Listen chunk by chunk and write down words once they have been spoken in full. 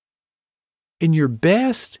in your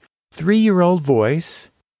best 3-year-old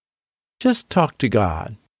voice, just talk to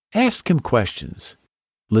God. Ask Him questions.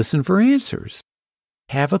 Listen for answers.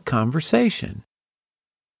 Have a conversation.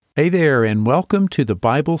 Hey there, and welcome to the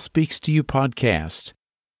Bible Speaks to You podcast.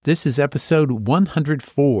 This is episode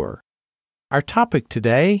 104. Our topic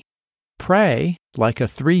today, pray like a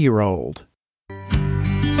 3-year-old.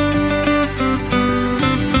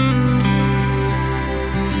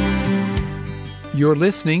 You're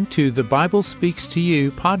listening to the Bible Speaks to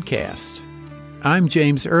You podcast. I'm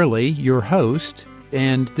James Early, your host,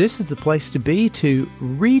 and this is the place to be to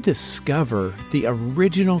rediscover the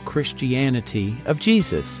original Christianity of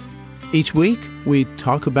Jesus. Each week, we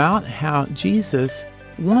talk about how Jesus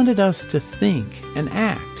wanted us to think and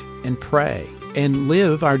act and pray and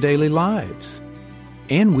live our daily lives.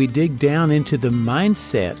 And we dig down into the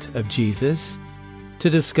mindset of Jesus to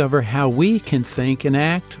discover how we can think and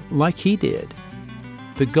act like He did.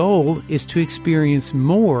 The goal is to experience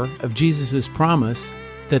more of Jesus' promise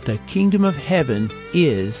that the kingdom of heaven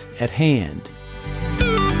is at hand.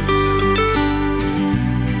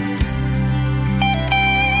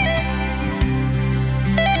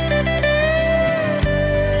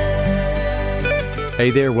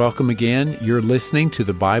 Hey there, welcome again. You're listening to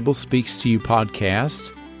the Bible Speaks to You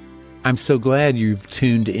podcast. I'm so glad you've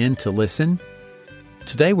tuned in to listen.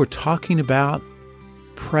 Today we're talking about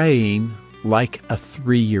praying like a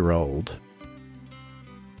 3-year-old.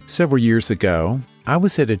 Several years ago, I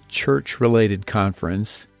was at a church-related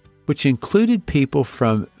conference which included people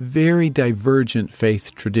from very divergent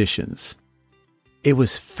faith traditions. It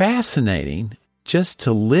was fascinating just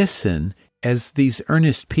to listen as these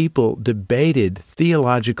earnest people debated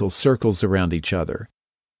theological circles around each other.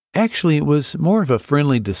 Actually, it was more of a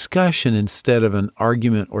friendly discussion instead of an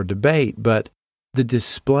argument or debate, but the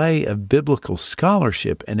display of biblical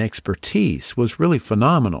scholarship and expertise was really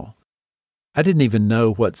phenomenal. I didn't even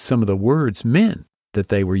know what some of the words meant that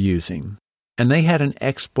they were using, and they had an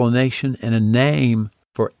explanation and a name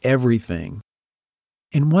for everything.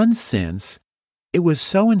 In one sense, it was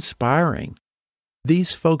so inspiring.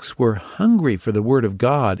 These folks were hungry for the Word of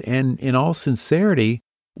God and, in all sincerity,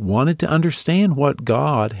 wanted to understand what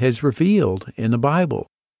God has revealed in the Bible.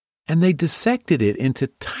 And they dissected it into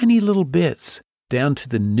tiny little bits, down to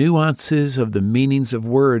the nuances of the meanings of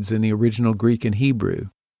words in the original Greek and Hebrew.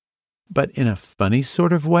 But in a funny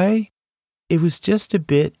sort of way, it was just a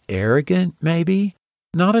bit arrogant, maybe,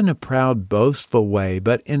 not in a proud, boastful way,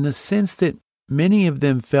 but in the sense that many of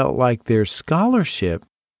them felt like their scholarship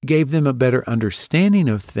gave them a better understanding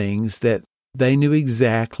of things, that they knew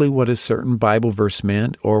exactly what a certain Bible verse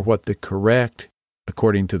meant or what the correct,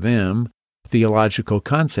 according to them, theological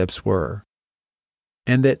concepts were.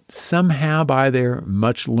 And that somehow by their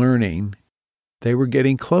much learning, they were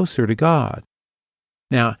getting closer to God.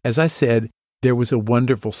 Now, as I said, there was a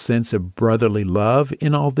wonderful sense of brotherly love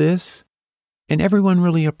in all this, and everyone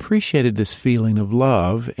really appreciated this feeling of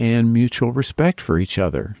love and mutual respect for each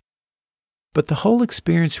other. But the whole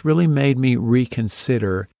experience really made me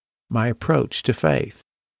reconsider my approach to faith.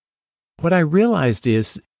 What I realized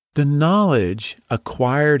is the knowledge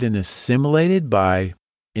acquired and assimilated by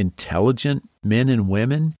intelligent men and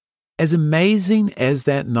women, as amazing as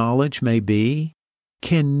that knowledge may be,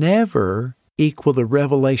 can never equal the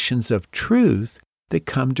revelations of truth that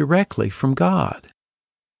come directly from God.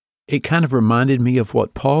 It kind of reminded me of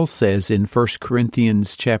what Paul says in 1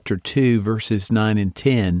 Corinthians chapter 2, verses 9 and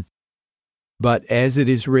 10. But as it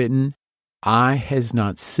is written, eye has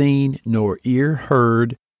not seen, nor ear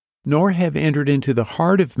heard, nor have entered into the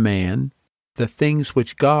heart of man the things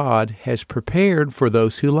which God has prepared for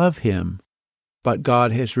those who love Him, but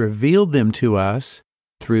God has revealed them to us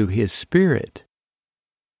through His Spirit.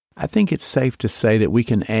 I think it's safe to say that we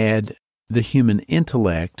can add the human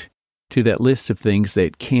intellect to that list of things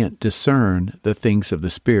that can't discern the things of the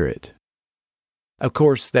Spirit. Of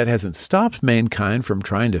course, that hasn't stopped mankind from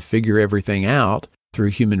trying to figure everything out through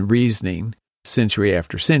human reasoning century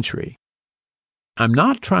after century. I'm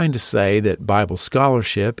not trying to say that Bible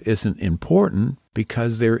scholarship isn't important,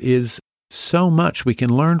 because there is so much we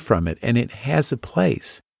can learn from it, and it has a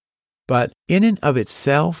place. But in and of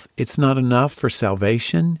itself, it's not enough for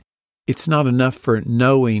salvation. It's not enough for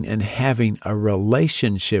knowing and having a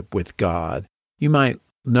relationship with God. You might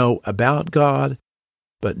know about God,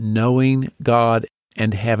 but knowing God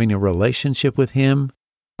and having a relationship with Him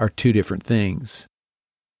are two different things.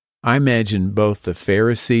 I imagine both the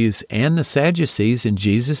Pharisees and the Sadducees in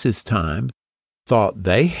Jesus' time thought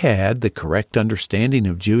they had the correct understanding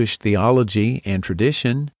of Jewish theology and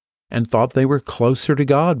tradition, and thought they were closer to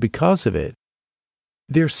God because of it.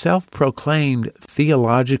 Their self-proclaimed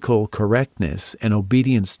theological correctness and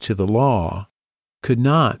obedience to the law could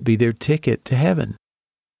not be their ticket to heaven.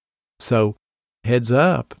 So, heads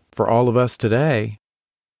up for all of us today.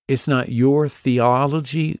 It's not your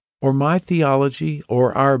theology or my theology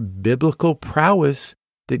or our biblical prowess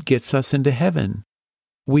that gets us into heaven.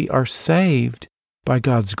 We are saved by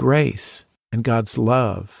God's grace and God's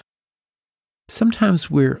love. Sometimes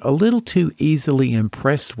we're a little too easily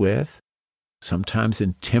impressed with, sometimes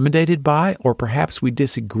intimidated by, or perhaps we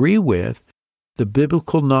disagree with the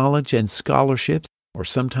biblical knowledge and scholarship, or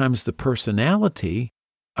sometimes the personality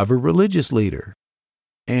of a religious leader.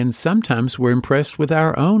 And sometimes we're impressed with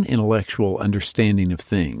our own intellectual understanding of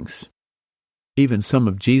things. Even some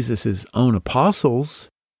of Jesus' own apostles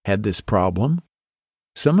had this problem.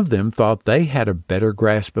 Some of them thought they had a better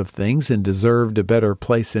grasp of things and deserved a better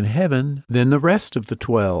place in heaven than the rest of the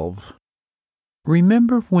 12.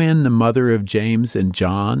 Remember when the mother of James and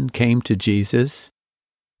John came to Jesus?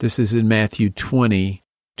 This is in Matthew 20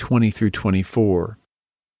 through 24.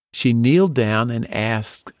 She kneeled down and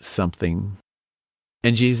asked something.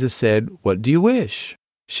 And Jesus said, "What do you wish?"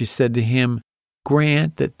 She said to him,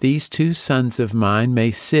 "Grant that these 2 sons of mine may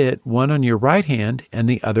sit, one on your right hand and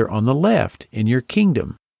the other on the left, in your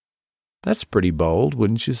kingdom." That's pretty bold,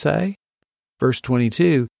 wouldn't you say? Verse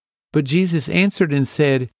 22, "But Jesus answered and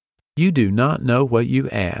said, 'You do not know what you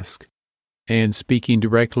ask.'" And speaking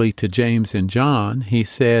directly to James and John, he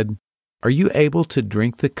said, "Are you able to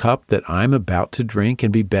drink the cup that I'm about to drink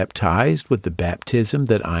and be baptized with the baptism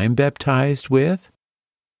that I am baptized with?"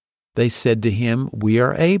 They said to him, "We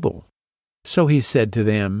are able." So he said to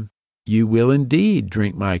them, "You will indeed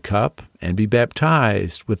drink my cup and be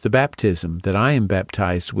baptized with the baptism that I am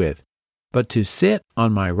baptized with. But to sit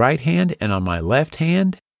on my right hand and on my left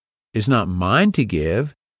hand is not mine to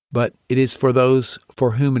give, but it is for those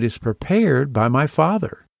for whom it is prepared by my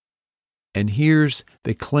Father." And here's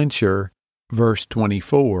the clincher, verse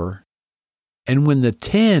 24. "And when the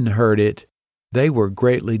 10 heard it, they were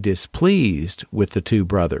greatly displeased with the 2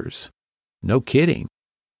 brothers." No kidding.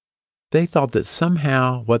 They thought that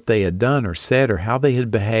somehow what they had done or said or how they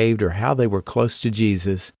had behaved or how they were close to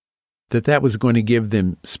Jesus, that was going to give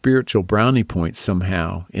them spiritual brownie points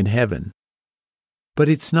somehow in heaven. But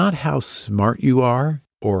it's not how smart you are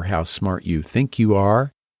or how smart you think you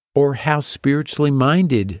are or how spiritually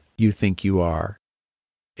minded you think you are.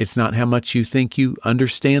 It's not how much you think you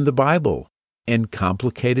understand the Bible and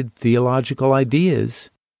complicated theological ideas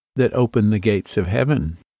that open the gates of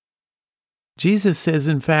heaven. Jesus says,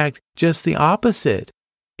 in fact, just the opposite.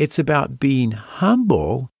 It's about being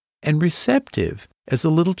humble and receptive as a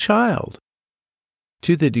little child.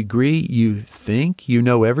 To the degree you think you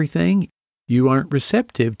know everything, you aren't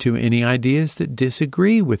receptive to any ideas that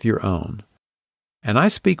disagree with your own. And I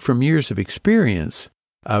speak from years of experience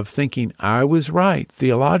of thinking I was right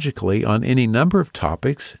theologically on any number of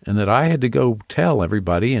topics and that I had to go tell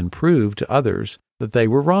everybody and prove to others that they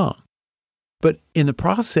were wrong. But in the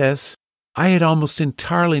process, I had almost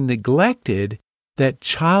entirely neglected that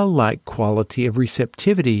childlike quality of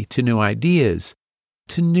receptivity to new ideas,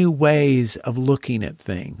 to new ways of looking at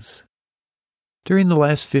things. During the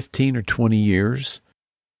last 15 or 20 years,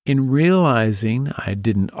 in realizing I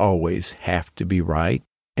didn't always have to be right,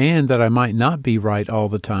 and that I might not be right all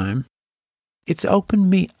the time, it's opened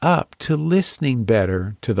me up to listening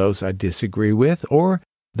better to those I disagree with or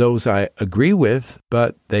those I agree with,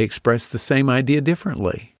 but they express the same idea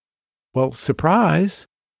differently. Well, surprise,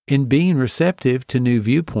 in being receptive to new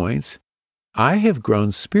viewpoints, I have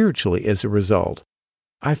grown spiritually as a result.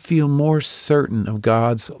 I feel more certain of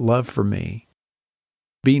God's love for me.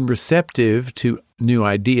 Being receptive to new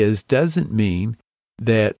ideas doesn't mean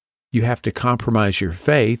that you have to compromise your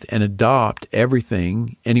faith and adopt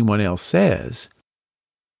everything anyone else says.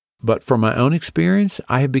 But from my own experience,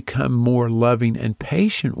 I have become more loving and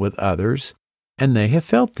patient with others, and they have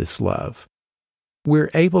felt this love.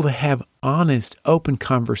 We're able to have honest, open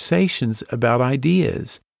conversations about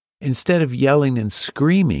ideas instead of yelling and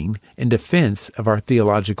screaming in defense of our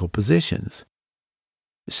theological positions.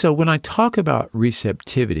 So when I talk about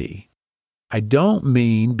receptivity, I don't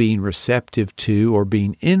mean being receptive to or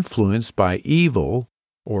being influenced by evil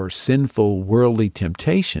or sinful worldly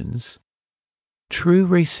temptations. True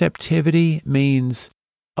receptivity means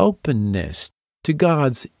openness to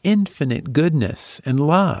God's infinite goodness and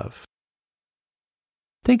love.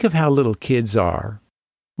 Think of how little kids are.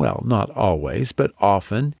 Well, not always, but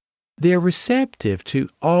often. They're receptive to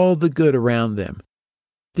all the good around them.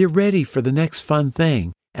 They're ready for the next fun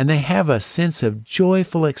thing, and they have a sense of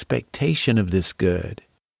joyful expectation of this good.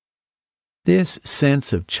 This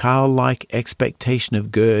sense of childlike expectation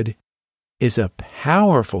of good is a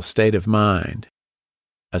powerful state of mind,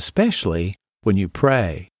 especially when you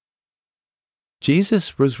pray.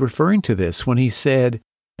 Jesus was referring to this when he said,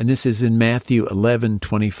 and this is in Matthew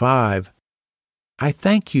 11:25, I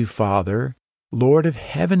thank you, Father, Lord of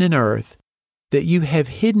heaven and earth, that you have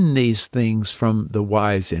hidden these things from the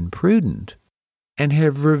wise and prudent, and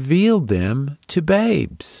have revealed them to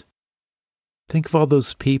babes. Think of all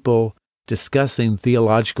those people discussing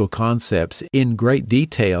theological concepts in great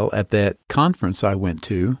detail at that conference I went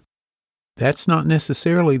to. That's not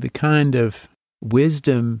necessarily the kind of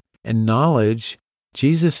wisdom and knowledge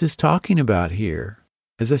Jesus is talking about here.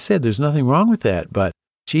 As I said, there's nothing wrong with that, but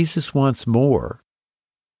Jesus wants more.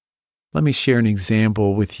 Let me share an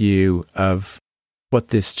example with you of what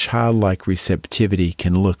this childlike receptivity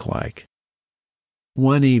can look like.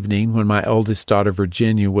 One evening, when my oldest daughter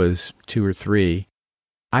Virginia was 2 or 3,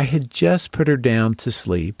 I had just put her down to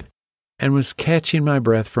sleep and was catching my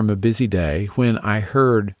breath from a busy day when I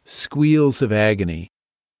heard squeals of agony.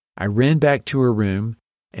 I ran back to her room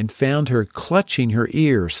and found her clutching her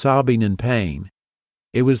ear, sobbing in pain.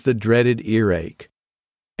 It was the dreaded earache.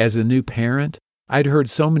 As a new parent, I'd heard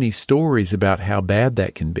so many stories about how bad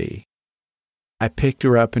that can be. I picked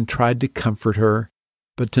her up and tried to comfort her,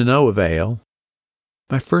 but to no avail.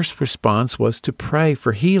 My first response was to pray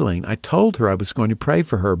for healing. I told her I was going to pray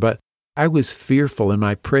for her, but I was fearful and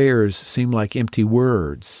my prayers seemed like empty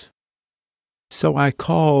words. So I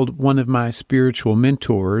called one of my spiritual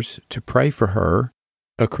mentors to pray for her,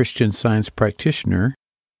 a Christian Science practitioner,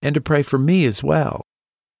 and to pray for me as well.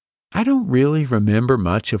 I don't really remember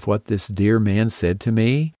much of what this dear man said to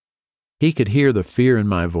me. He could hear the fear in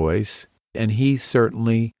my voice, and he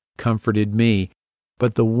certainly comforted me.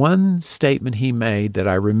 But the one statement he made that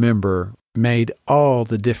I remember made all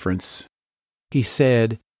the difference. He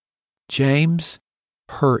said, James,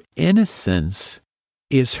 her innocence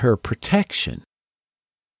is her protection.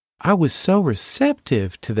 I was so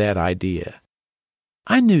receptive to that idea.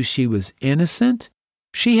 I knew she was innocent.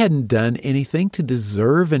 She hadn't done anything to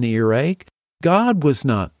deserve an earache. God was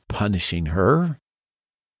not punishing her.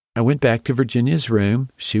 I went back to Virginia's room.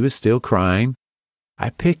 She was still crying. I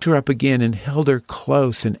picked her up again and held her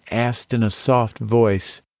close and asked in a soft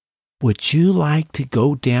voice, Would you like to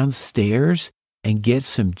go downstairs and get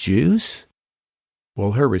some juice?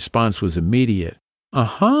 Well, her response was immediate.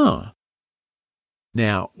 Uh-huh.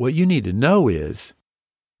 Now, what you need to know is,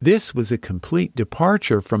 this was a complete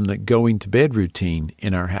departure from the going to bed routine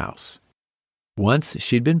in our house. Once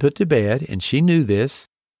she'd been put to bed, and she knew this,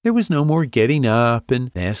 there was no more getting up and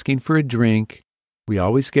asking for a drink. We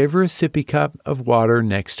always gave her a sippy cup of water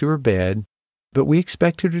next to her bed, but we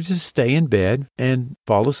expected her to stay in bed and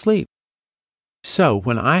fall asleep. So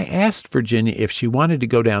when I asked Virginia if she wanted to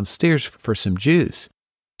go downstairs for some juice,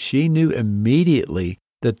 she knew immediately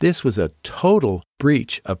that this was a total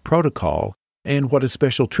breach of protocol and what a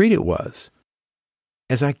special treat it was.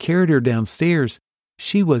 As I carried her downstairs,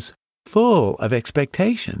 she was full of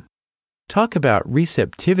expectation. Talk about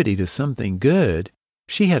receptivity to something good.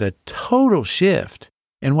 She had a total shift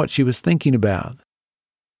in what she was thinking about.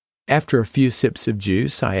 After a few sips of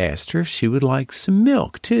juice, I asked her if she would like some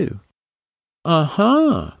milk, too.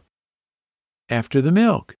 Uh-huh. After the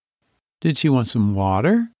milk, did she want some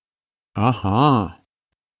water? Uh-huh.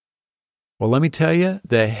 Well, let me tell you,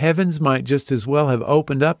 the heavens might just as well have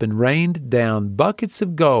opened up and rained down buckets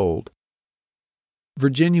of gold.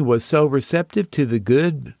 Virginia was so receptive to the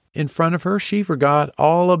good in front of her, she forgot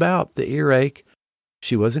all about the earache.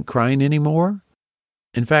 She wasn't crying anymore.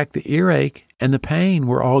 In fact, the earache and the pain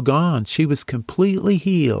were all gone. She was completely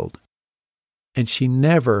healed, and she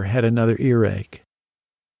never had another earache.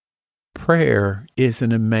 Prayer is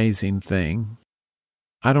an amazing thing.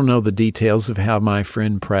 I don't know the details of how my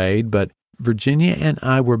friend prayed, but Virginia and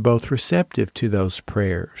I were both receptive to those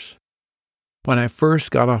prayers. When I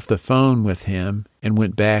first got off the phone with him and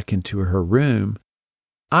went back into her room,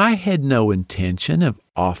 I had no intention of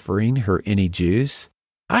offering her any juice.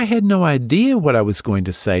 I had no idea what I was going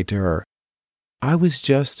to say to her. I was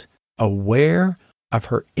just aware of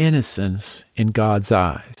her innocence in God's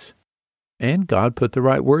eyes. And God put the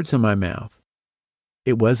right words in my mouth.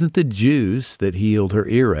 It wasn't the juice that healed her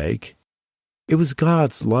earache. It was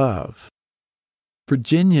God's love.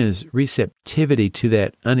 Virginia's receptivity to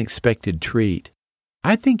that unexpected treat,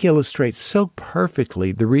 I think, illustrates so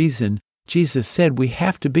perfectly the reason Jesus said we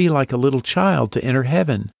have to be like a little child to enter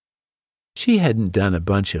heaven. She hadn't done a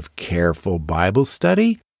bunch of careful Bible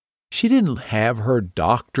study. She didn't have her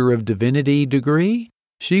Doctor of Divinity degree.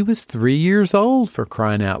 She was 3 years old, for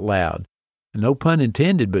crying out loud. No pun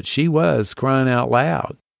intended, but she was crying out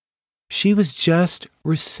loud. She was just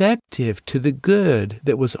receptive to the good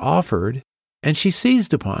that was offered, and she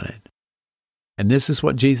seized upon it. And this is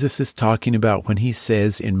what Jesus is talking about when he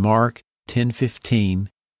says in Mark 10:15,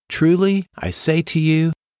 "Truly, I say to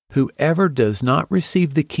you, whoever does not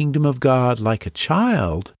receive the kingdom of God like a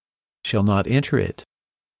child shall not enter it."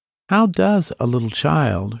 How does a little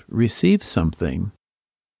child receive something?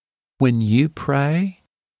 When you pray,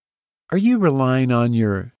 are you relying on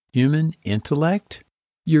your human intellect,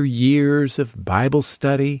 your years of Bible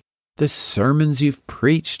study, the sermons you've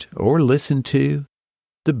preached or listened to,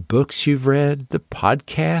 the books you've read, the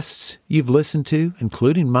podcasts you've listened to,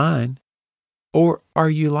 including mine? Or are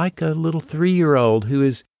you like a little 3-year-old who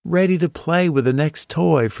is ready to play with the next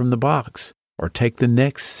toy from the box or take the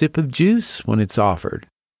next sip of juice when it's offered?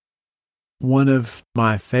 One of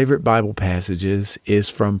my favorite Bible passages is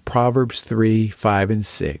from Proverbs 3, 5, and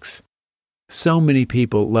 6. So many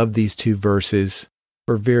people love these two verses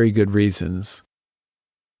for very good reasons.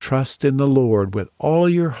 "Trust in the Lord with all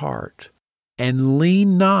your heart, and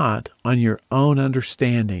lean not on your own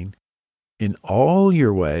understanding. In all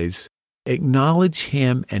your ways, acknowledge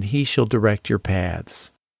him, and he shall direct your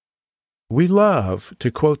paths." We love to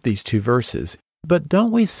quote these two verses, but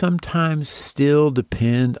don't we sometimes still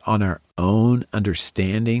depend on our own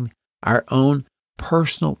understanding, our own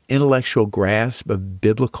personal intellectual grasp of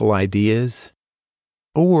biblical ideas?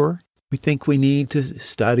 Or we think we need to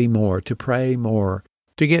study more, to pray more,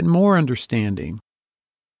 to get more understanding.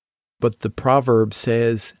 But the proverb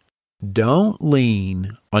says, don't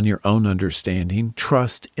lean on your own understanding.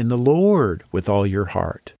 Trust in the Lord with all your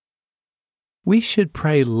heart. We should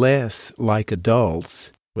pray less like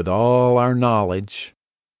adults with all our knowledge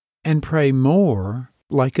and pray more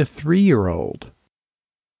like a 3-year-old.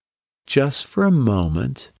 Just for a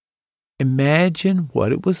moment, imagine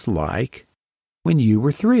what it was like when you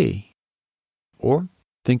were 3. Or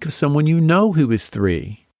think of someone you know who is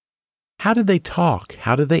 3. How did they talk?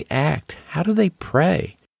 How did they act? How did they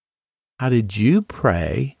pray? How did you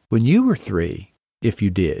pray when you were 3, if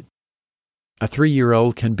you did? A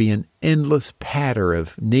 3-year-old can be an endless patter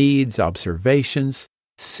of needs, observations,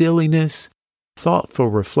 silliness, thoughtful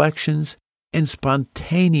reflections, and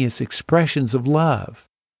spontaneous expressions of love.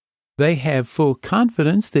 They have full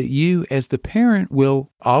confidence that you, as the parent,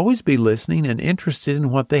 will always be listening and interested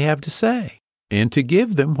in what they have to say, and to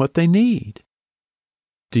give them what they need.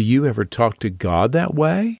 Do you ever talk to God that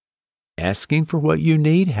way, asking for what you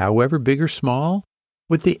need, however big or small,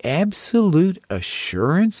 with the absolute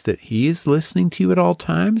assurance that He is listening to you at all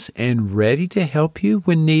times and ready to help you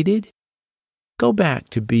when needed? Go back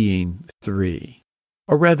to being 3,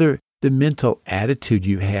 or rather the mental attitude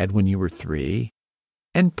you had when you were 3,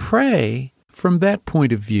 and pray from that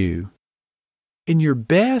point of view. In your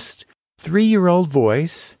best 3-year-old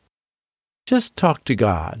voice, just talk to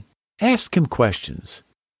God. Ask Him questions.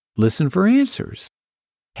 Listen for answers.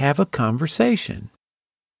 Have a conversation.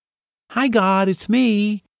 "Hi, God, it's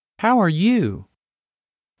me. How are you?"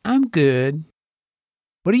 "I'm good."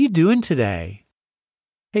 "What are you doing today?"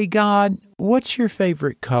 "Hey, God, what's your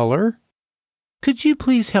favorite color?" "Could you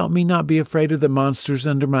please help me not be afraid of the monsters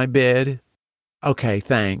under my bed?" "Okay,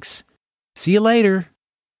 thanks. See you later."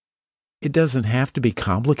 It doesn't have to be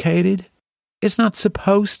complicated. It's not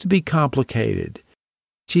supposed to be complicated.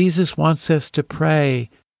 Jesus wants us to pray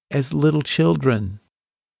as little children.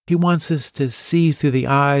 He wants us to see through the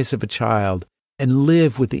eyes of a child and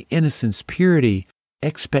live with the innocence, purity,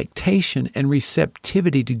 expectation, and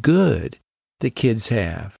receptivity to good that kids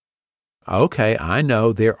have. Okay, I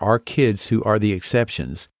know there are kids who are the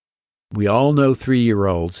exceptions. We all know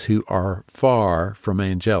 3-year-olds who are far from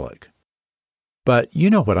angelic. But you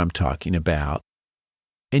know what I'm talking about,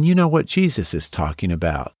 and you know what Jesus is talking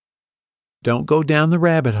about. Don't go down the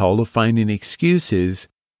rabbit hole of finding excuses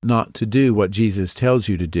not to do what Jesus tells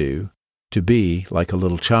you to do, to be like a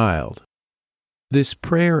little child. This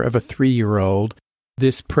prayer of a 3-year-old,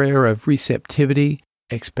 this prayer of receptivity,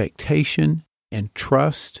 expectation, and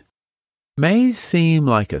trust may seem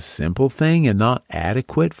like a simple thing and not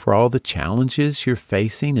adequate for all the challenges you're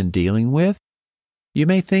facing and dealing with. You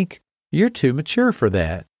may think you're too mature for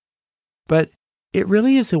that. But it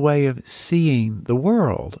really is a way of seeing the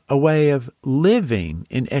world, a way of living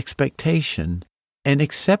in expectation and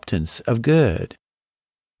acceptance of good.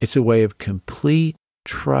 It's a way of complete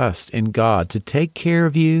trust in God to take care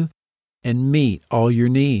of you and meet all your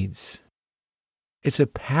needs. It's a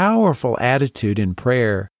powerful attitude in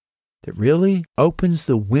prayer that really opens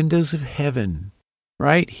the windows of heaven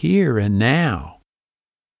right here and now.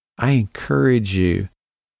 I encourage you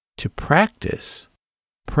to practice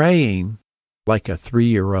praying like a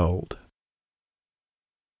 3-year-old.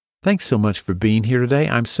 Thanks so much for being here today.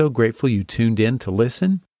 I'm so grateful you tuned in to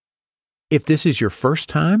listen. If this is your first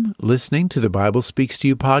time listening to the Bible Speaks to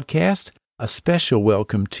You podcast, a special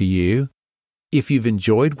welcome to you. If you've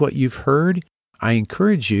enjoyed what you've heard, I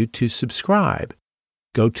encourage you to subscribe.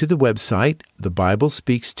 Go to the website,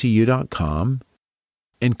 thebiblespeakstoyou.com,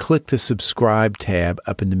 and click the subscribe tab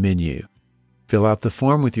up in the menu. Fill out the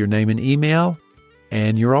form with your name and email,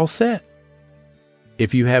 and you're all set.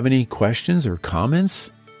 If you have any questions or comments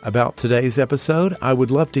about today's episode, I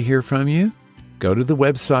would love to hear from you. Go to the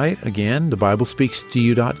website, again,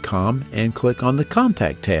 thebiblespeakstoyou.com, and click on the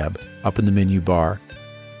Contact tab up in the menu bar.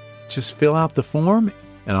 Just fill out the form,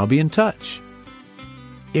 and I'll be in touch.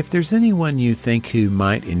 If there's anyone you think who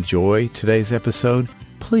might enjoy today's episode,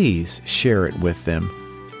 please share it with them.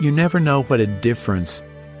 You never know what a difference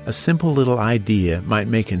a simple little idea might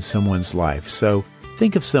make in someone's life, so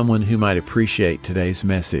think of someone who might appreciate today's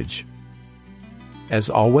message. As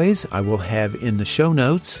always, I will have in the show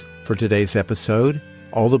notes for today's episode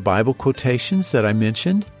all the Bible quotations that I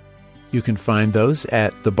mentioned. You can find those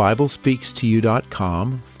at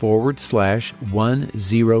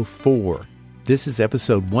thebiblespeakstoyou.com/104. This is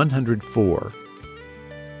episode 104.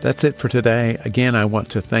 That's it for today. Again, I want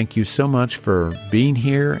to thank you so much for being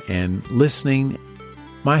here and listening.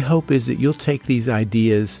 My hope is that you'll take these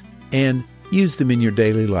ideas and use them in your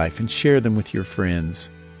daily life and share them with your friends.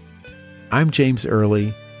 I'm James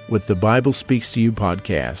Early with the Bible Speaks to You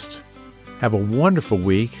podcast. Have a wonderful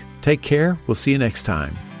week. Take care. We'll see you next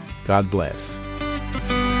time. God bless.